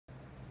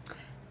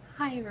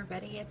Hi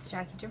everybody, it's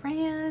Jackie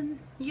Duran,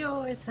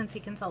 your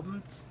Scentsy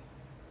consultant.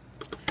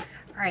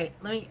 Alright,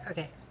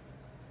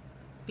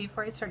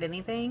 before I start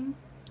anything,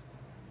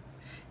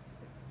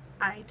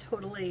 I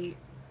totally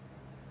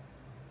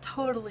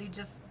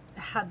just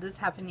had this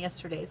happen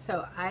yesterday.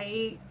 So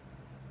I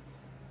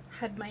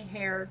had my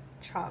hair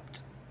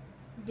chopped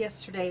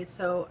yesterday,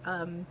 so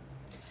I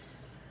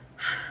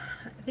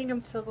think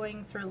I'm still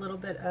going through a little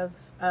bit of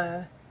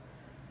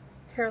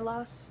hair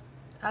loss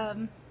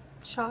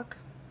shock.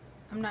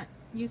 I'm not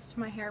used to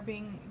my hair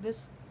being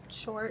this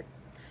short,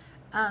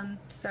 but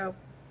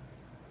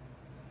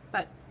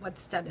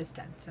what's done is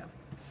done, so it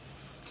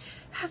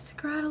has to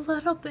grow out a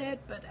little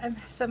bit, but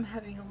I'm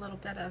having a little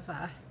bit of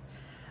a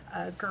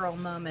girl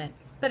moment.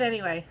 But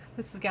anyway,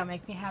 this is gonna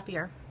make me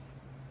happier.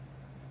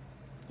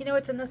 You know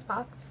what's in this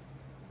box?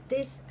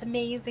 This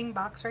amazing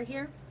box right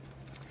here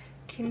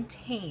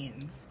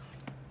contains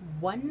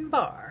one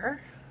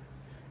bar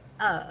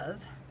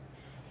of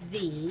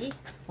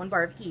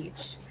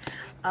each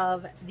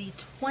of the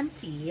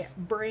 20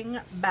 Bring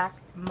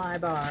Back My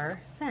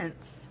Bar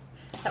scents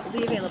that will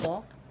be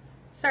available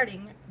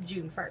starting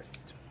June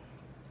 1st.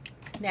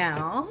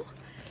 Now,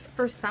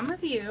 for some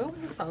of you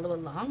who follow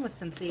along with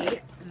Scentsy,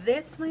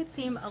 this might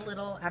seem a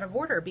little out of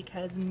order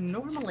because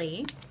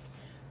normally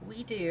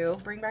we do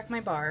Bring Back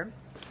My Bar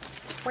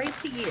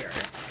twice a year,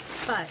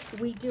 but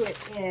we do it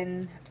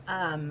in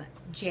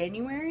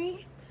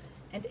January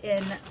and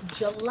in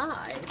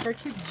July. They're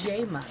 2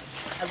 J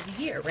months of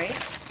the year, right?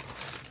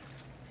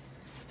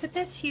 But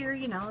this year,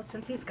 you know,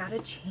 since he's got to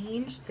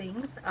change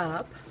things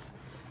up,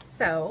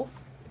 so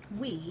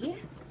we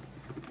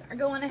are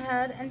going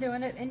ahead and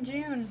doing it in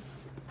June.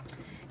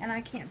 And I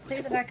can't say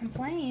that I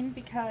complain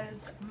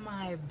because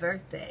my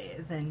birthday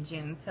is in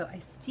June, so I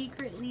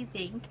secretly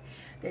think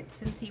that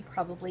Scentsy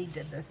probably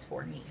did this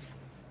for me.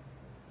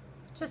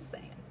 Just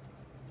saying.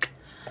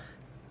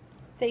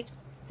 They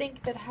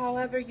think of it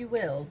however you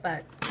will,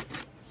 but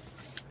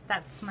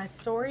that's my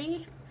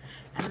story,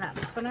 and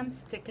that's what I'm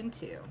sticking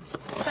to.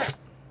 So,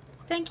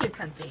 thank you,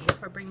 Scentsy,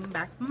 for bringing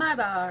back my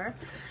bar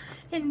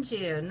in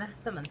June,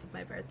 the month of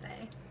my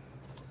birthday.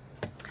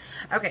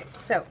 Okay,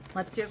 so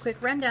let's do a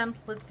quick rundown.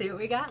 Let's see what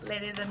we got,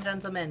 ladies and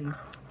gentlemen.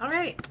 All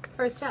right,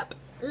 first up,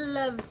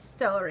 Love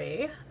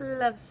Story.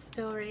 Love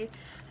Story.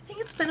 I think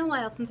it's been a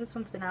while since this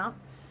one's been out.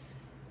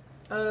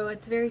 Oh,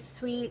 it's very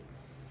sweet,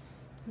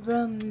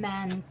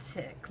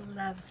 romantic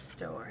love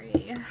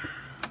story.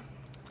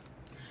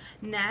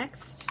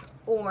 Next,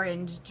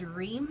 Orange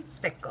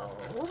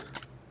Dreamsicle.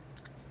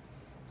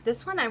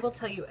 This one, I will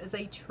tell you, is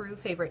a true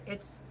favorite.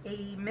 It's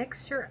a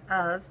mixture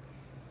of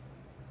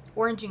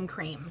orange and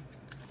cream.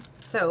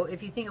 So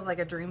if you think of like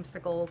a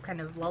dreamsicle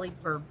kind of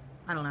lollipop, or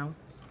I don't know,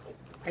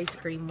 ice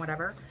cream,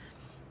 whatever,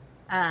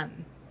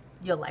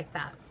 you'll like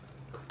that.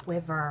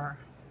 Quiver.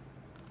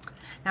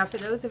 Now for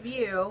those of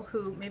you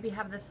who maybe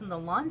have this in the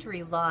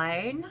laundry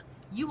line,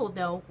 you will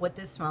know what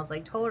this smells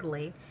like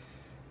totally.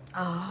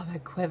 Oh, my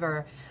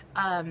Quiver.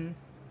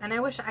 And I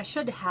wish I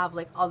should have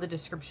like all the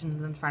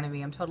descriptions in front of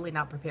me. I'm totally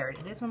not prepared.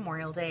 It is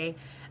Memorial Day.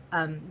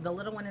 The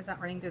little one is out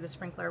running through the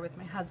sprinkler with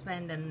my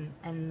husband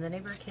and the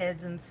neighbor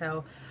kids, and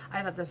so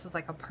I thought this was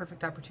like a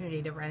perfect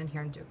opportunity to run in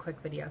here and do a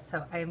quick video.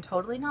 So I am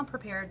totally not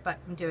prepared, but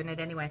I'm doing it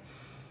anyway.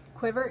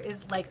 Quiver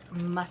is like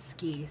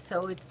musky,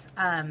 so it's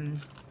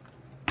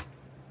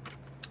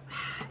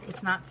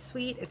not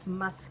sweet, it's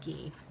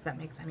musky, if that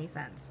makes any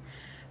sense.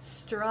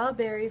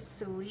 Strawberry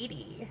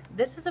Sweetie.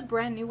 This is a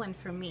brand new one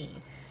for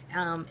me.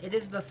 It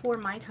is before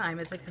my time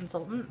as a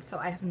consultant, so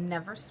I have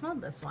never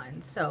smelled this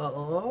one.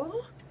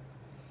 So,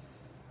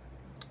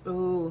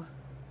 ooh,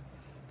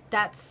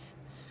 that's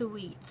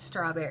sweet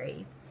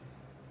strawberry.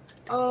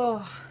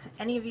 Oh,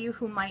 any of you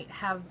who might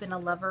have been a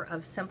lover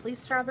of Simply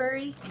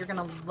Strawberry, you're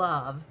gonna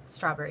love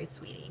Strawberry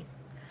Sweetie.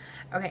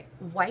 Okay,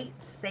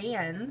 White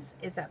Sands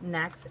is up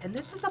next, and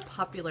this is a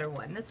popular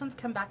one. This one's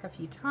come back a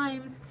few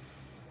times.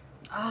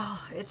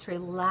 Oh, it's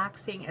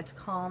relaxing, it's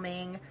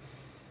calming.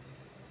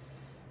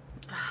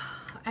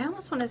 I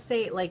almost want to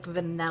say like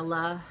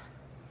vanilla.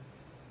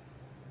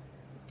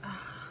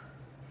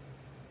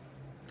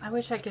 I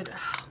wish I could,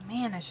 oh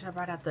man, I should have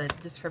brought out the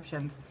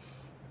descriptions.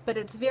 But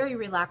it's very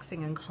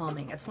relaxing and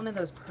calming. It's one of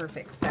those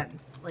perfect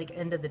scents, like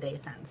end of the day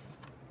scents.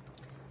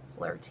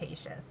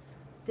 Flirtatious.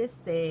 This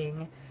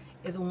thing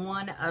is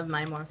one of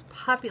my most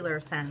popular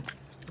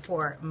scents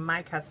for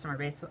my customer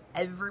base. So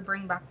every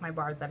Bring Back My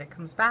Bar that it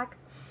comes back,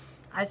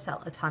 I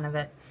sell a ton of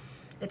it.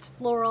 It's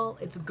floral,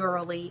 it's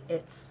girly,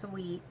 it's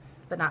sweet,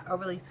 but not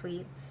overly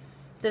sweet.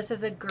 This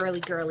is a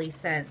girly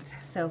scent,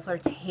 so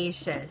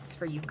flirtatious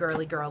for you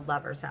girly girl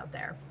lovers out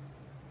there.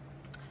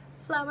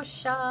 Flower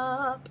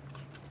Shop.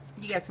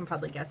 You guys can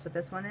probably guess what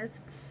this one is.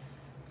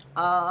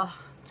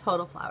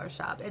 Total Flower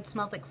Shop. It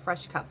smells like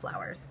fresh cut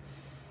flowers.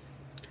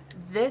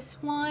 This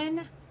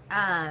one,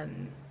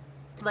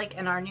 like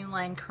in our new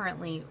line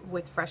currently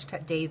with Fresh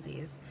Cut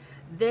Daisies,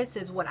 this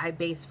is what I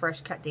base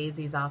Fresh Cut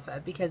Daisies off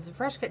of, because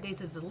Fresh Cut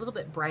Daisies is a little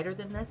bit brighter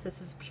than this.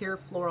 This is pure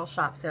Floral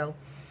Shop, so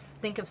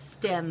think of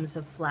stems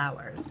of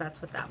flowers.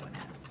 That's what that one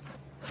is.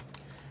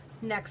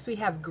 Next we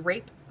have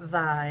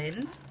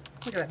Grapevine.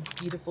 Look at that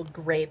beautiful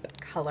grape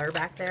color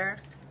back there.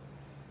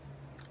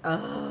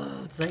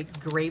 Oh, it's like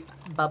grape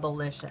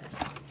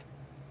bubblicious.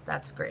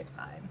 That's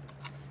Grapevine.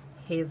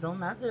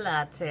 Hazelnut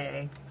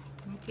latte.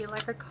 You feel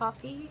like a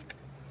coffee?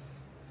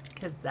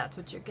 Because that's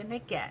what you're gonna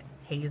get.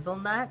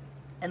 Hazelnut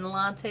and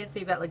latte. So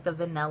you've got like the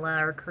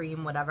vanilla or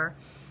cream, whatever.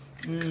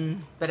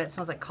 But it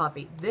smells like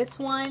coffee. This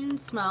one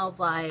smells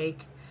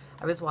like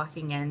I was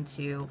walking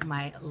into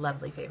my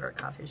lovely favorite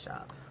coffee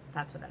shop.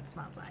 That's what it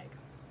smells like.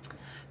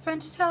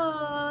 French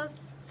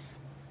toast.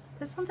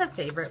 This one's a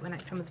favorite when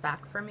it comes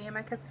back for me and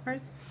my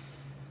customers.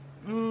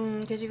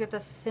 Because you get the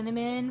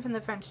cinnamon from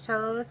the French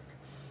toast,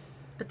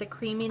 but the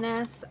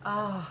creaminess,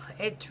 oh,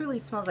 it truly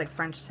smells like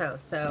French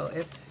toast. So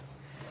if,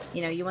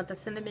 you know, you want the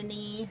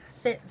cinnamony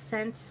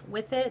scent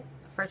with it,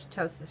 French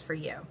toast is for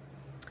you.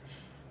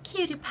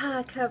 Cutie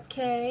pie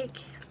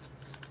cupcake.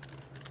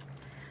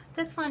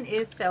 This one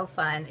is so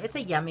fun. It's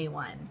a yummy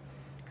one.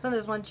 It's one of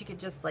those ones you could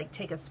just like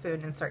take a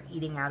spoon and start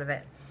eating out of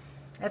it.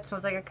 It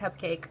smells like a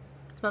cupcake.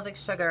 It smells like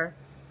sugar.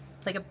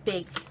 Like a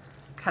baked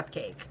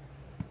cupcake.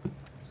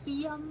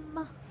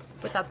 Yum.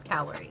 Without the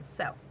calories.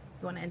 So,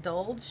 you want to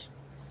indulge?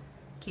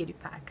 Cutie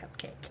pie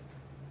cupcake.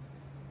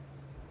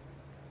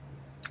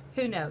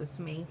 Who knows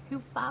me? Who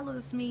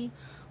follows me?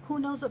 Who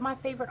knows what my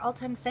favorite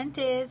all-time scent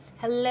is?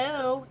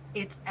 Hello,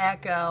 it's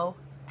Echo.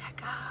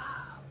 Echo.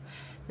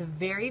 The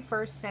very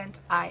first scent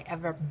I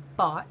ever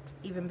bought,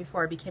 even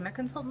before I became a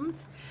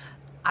consultant,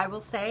 I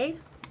will say,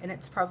 and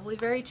it's probably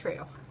very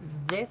true,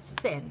 this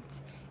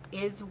scent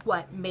is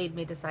what made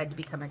me decide to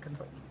become a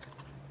consultant.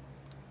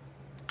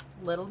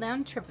 Little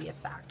known trivia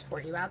fact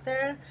for you out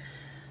there.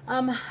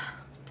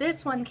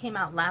 This one came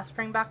out last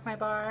spring back my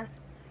bar.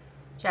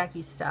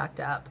 Jackie's stocked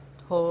up.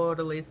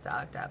 Totally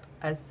stocked up.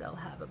 I still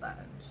have a bunch.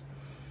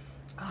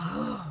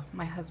 Oh,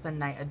 my husband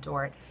and I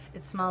adore it.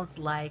 It smells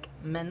like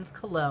men's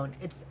cologne.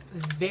 It's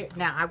very,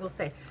 now I will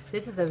say,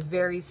 this is a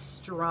very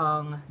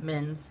strong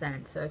men's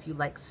scent. So if you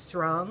like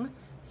strong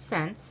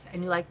scents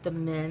and you like the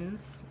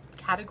men's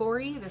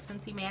category, the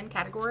Scentsy man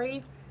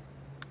category,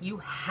 you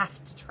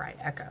have to try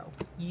Echo.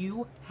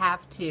 You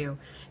have to.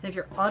 And if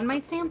you're on my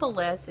sample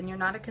list and you're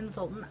not a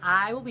consultant,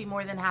 I will be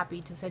more than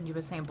happy to send you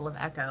a sample of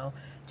Echo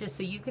just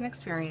so you can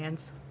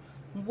experience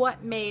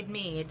what made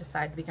me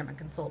decide to become a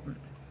consultant.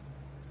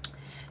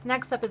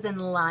 Next up is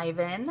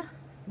Enliven.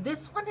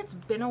 This one, it's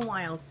been a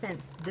while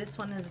since this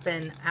one has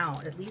been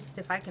out, at least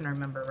if I can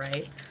remember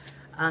right.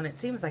 It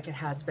seems like it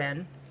has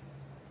been.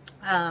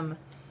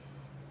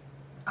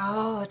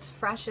 Oh, it's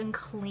fresh and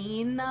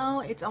clean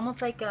though. It's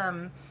almost like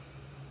I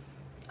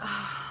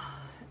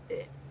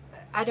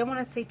don't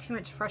want to say too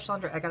much fresh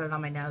laundry. I got it on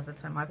my nose.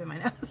 That's why I'm wiping my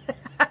nose.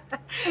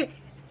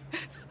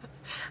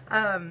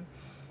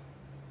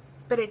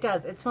 But it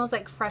does. It smells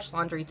like fresh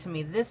laundry to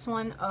me. This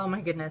one, oh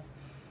my goodness.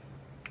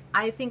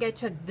 I think I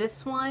took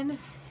this one,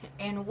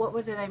 and what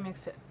was it I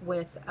mixed it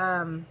with?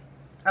 Oh,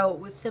 it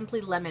was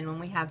Simply Lemon when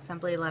we had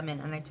Simply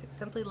Lemon. And I took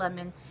Simply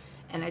Lemon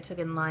and I took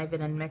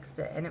Enliven and mixed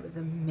it, and it was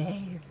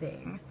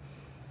amazing.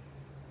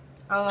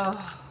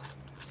 Oh.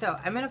 So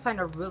I'm going to find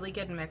a really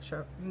good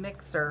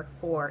mixer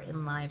for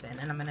Enliven,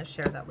 and I'm going to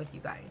share that with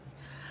you guys.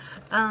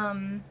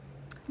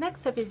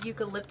 Next up is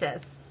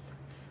Eucalyptus.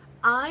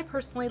 I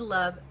personally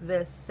love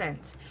this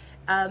scent,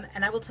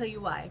 and I will tell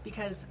you why.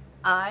 Because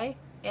I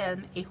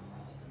am a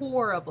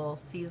horrible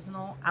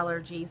seasonal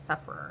allergy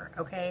sufferer,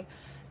 okay?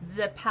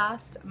 The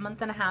past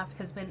month and a half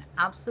has been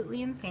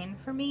absolutely insane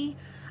for me.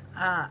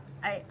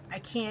 I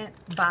can't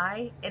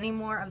buy any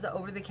more of the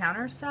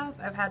over-the-counter stuff.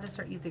 I've had to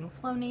start using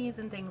Flonase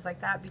and things like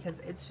that because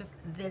it's just,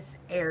 this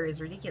air is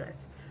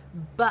ridiculous.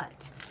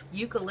 But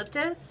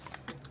Eucalyptus,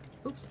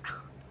 oops,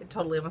 it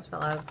totally almost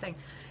fell out of the thing.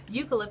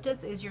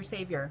 Eucalyptus is your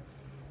savior.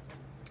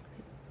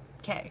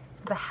 Okay,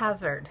 the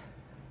hazard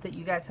that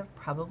you guys have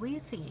probably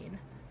seen,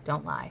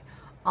 don't lie,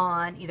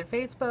 on either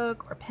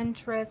Facebook or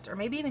Pinterest or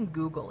maybe even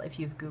Google if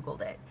you've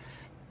Googled it.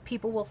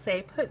 People will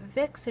say, put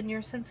Vicks in your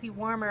Scentsy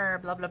warmer,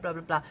 blah, blah, blah,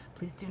 blah, blah.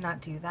 Please do not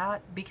do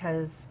that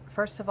because,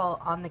 first of all,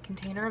 on the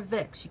container of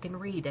Vicks, you can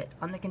read it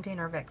on the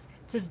container of Vicks.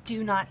 It says,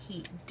 do not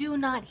heat. Do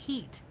not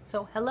heat.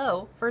 So,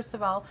 hello, first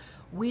of all,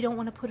 we don't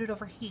want to put it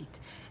over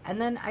heat.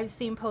 And then I've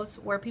seen posts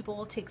where people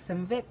will take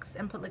some Vicks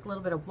and put like a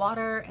little bit of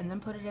water and then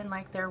put it in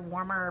like their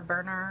warmer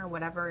burner or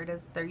whatever it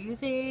is they're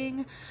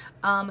using.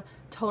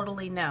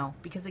 Totally no.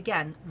 Because,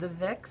 again, the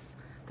Vicks,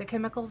 the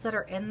chemicals that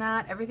are in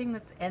that, everything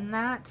that's in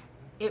that,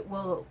 it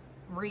will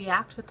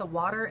react with the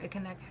water. It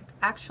can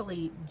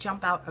actually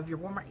jump out of your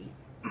warmer.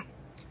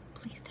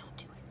 Please don't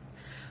do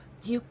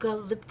it.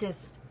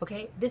 Eucalyptus,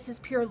 okay? This is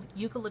pure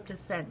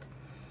eucalyptus scent.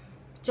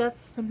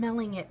 Just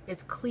smelling it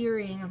is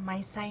clearing my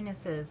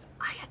sinuses.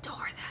 I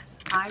adore this.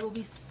 I will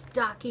be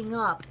stocking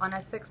up on a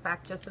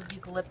 6-pack just of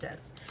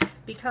eucalyptus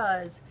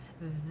because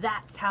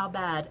that's how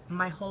bad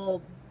my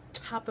whole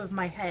top of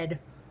my head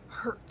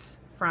hurts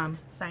from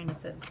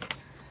sinuses.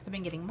 I've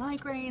been getting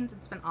migraines.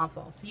 It's been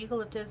awful. So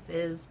eucalyptus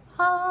is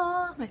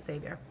my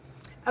savior.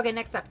 Okay,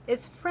 next up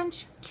is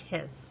French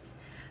Kiss.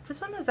 This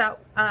one was out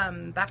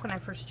back when I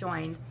first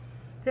joined.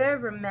 Very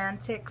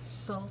romantic,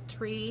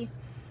 sultry.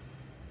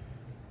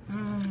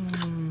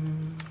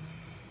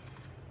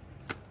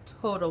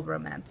 Total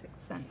romantic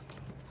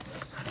scent.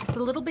 It's a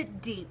little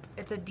bit deep.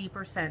 It's a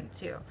deeper scent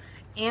too.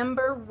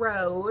 Amber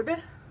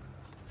Road.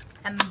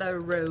 Amber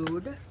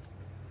Road.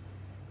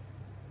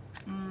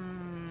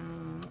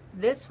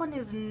 This one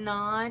is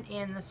not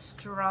in the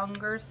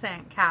stronger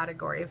scent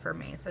category for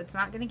me. So it's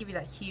not going to give you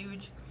that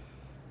huge,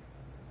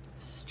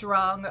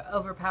 strong,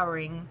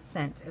 overpowering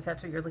scent, if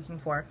that's what you're looking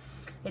for.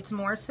 It's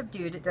more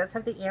subdued. It does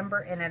have the amber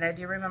in it. I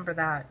do remember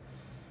that.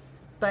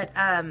 But,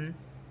 I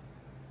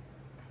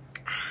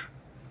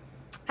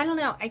don't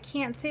know. I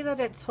can't say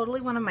that it's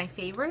totally one of my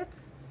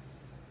favorites.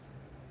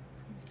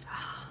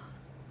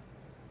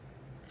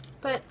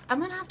 But I'm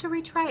going to have to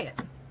retry it.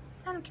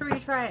 I'm going to have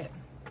to retry it.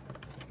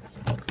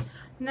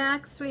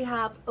 Next, we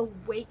have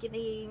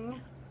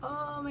Awakening.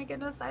 Oh my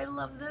goodness, I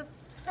love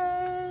this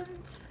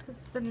scent.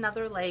 This is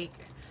another like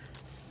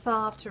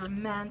soft,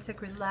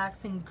 romantic,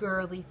 relaxing,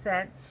 girly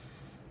scent.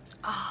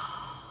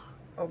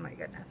 Oh my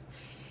goodness.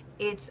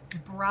 It's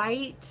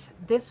bright.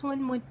 This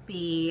one would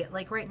be,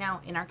 like right now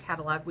in our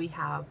catalog, we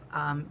have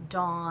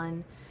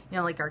dawn, you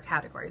know, like our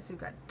categories. We've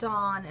got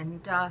dawn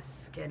and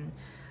dusk and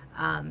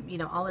you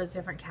know, all those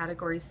different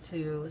categories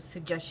to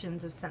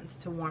suggestions of scents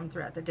to warm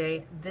throughout the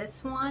day.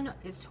 This one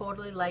is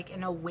totally like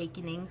an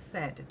awakening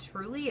scent. It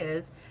truly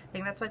is. I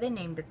think that's why they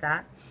named it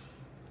that.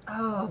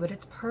 Oh, but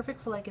it's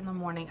perfect for like in the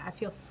morning. I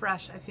feel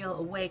fresh. I feel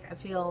awake. I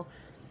feel,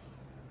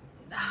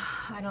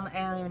 I don't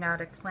even know how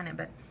to explain it,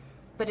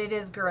 but it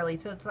is girly.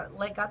 So it's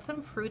like got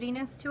some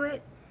fruitiness to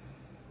it.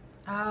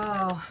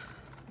 Oh,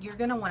 you're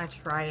going to want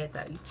to try it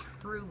though. You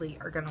truly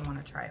are going to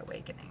want to try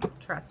Awakening.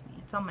 Trust me.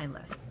 It's on my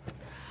list.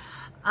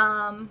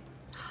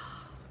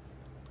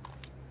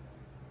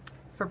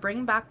 For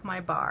Bring Back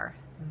My Bar,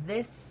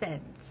 this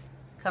scent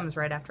comes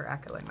right after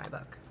Echo in my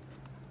book.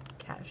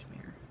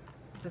 Cashmere.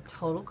 It's a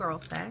total girl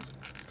scent.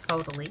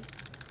 Totally.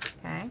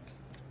 Okay.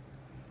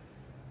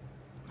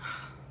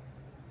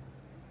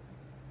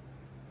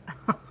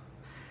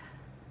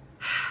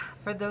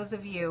 For those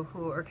of you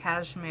who are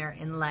cashmere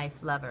in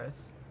life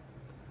lovers,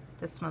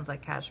 this smells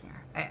like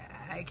cashmere.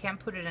 I can't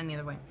put it any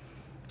other way.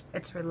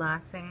 It's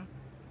relaxing.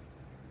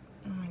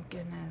 Oh my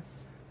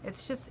goodness.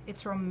 It's just,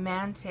 it's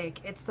romantic.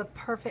 It's the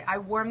perfect, I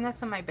warm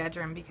this in my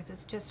bedroom because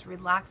it's just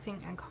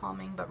relaxing and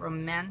calming, but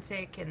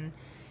romantic, and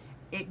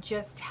it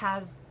just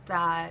has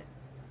that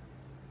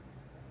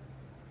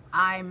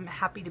I'm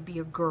happy to be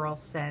a girl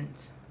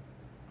scent.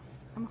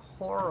 I'm a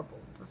horrible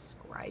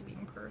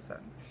describing person,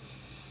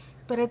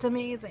 but it's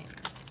amazing.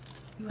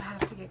 You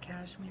have to get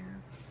cashmere.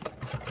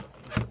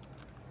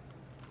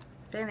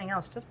 If anything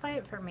else, just buy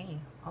it for me.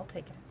 I'll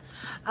take it.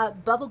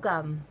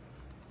 Bubblegum.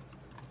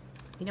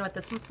 You know what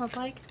this one smells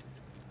like?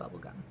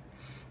 Bubblegum.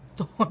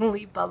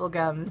 Totally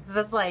bubblegum. This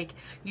is like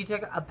you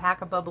took a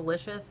pack of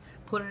Bubblicious,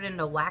 put it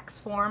into wax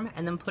form,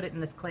 and then put it in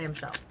this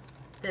clamshell.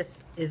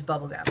 This is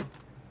bubblegum.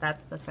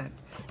 That's the scent.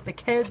 The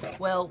kids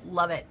will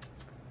love it.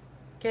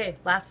 Okay,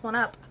 last one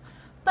up.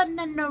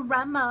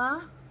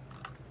 Bananarama.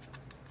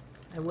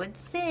 I would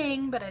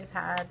sing, but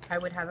I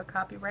would have a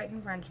copyright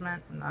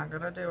infringement. I'm not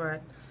gonna do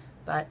it.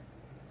 But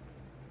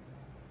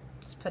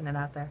just putting it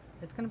out there.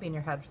 It's gonna be in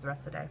your head for the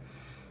rest of the day.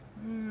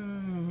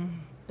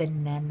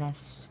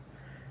 Bananas.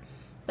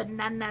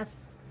 Bananas.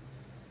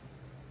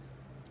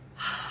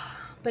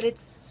 But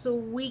it's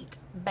sweet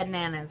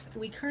bananas.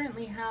 We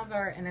currently have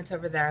our, and it's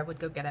over there, I would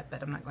go get it,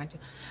 but I'm not going to.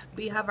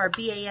 We have our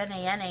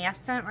BANANAS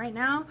scent right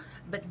now,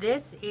 but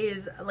this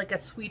is like a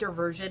sweeter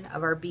version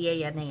of our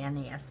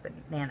BANANAS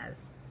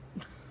bananas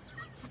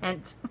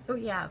scent that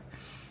we have.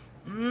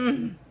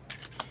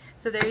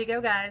 So there you go,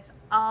 guys.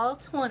 All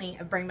 20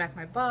 of Bring Back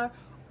My Bar,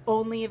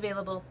 only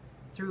available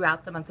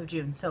throughout the month of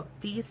June. So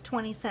these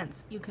 20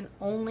 scents, you can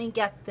only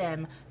get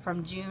them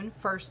from June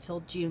 1st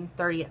till June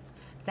 30th.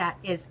 That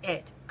is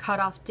it.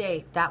 Cutoff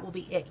date. That will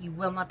be it. You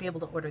will not be able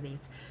to order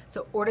these.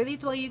 So order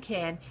these while you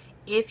can.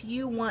 If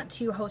you want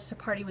to host a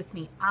party with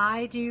me,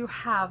 I do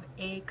have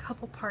a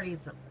couple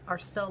parties that are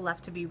still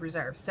left to be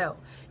reserved. So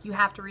you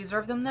have to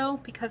reserve them though,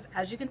 because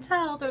as you can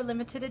tell, they're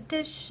limited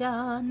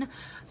edition.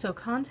 So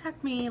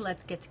contact me.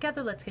 Let's get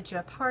together. Let's get you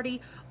a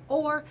party,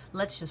 or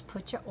let's just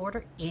put your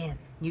order in.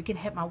 You can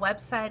hit my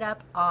website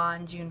up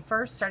on June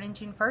 1st, starting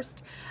June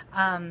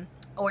 1st.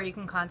 Or you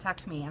can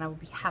contact me and I will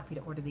be happy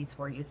to order these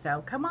for you.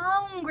 So come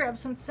on, grab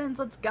some scents.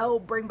 Let's go.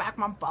 Bring back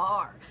my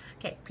bar.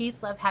 Okay,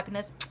 peace, love,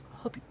 happiness.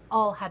 Hope you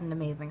all had an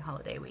amazing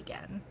holiday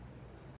weekend.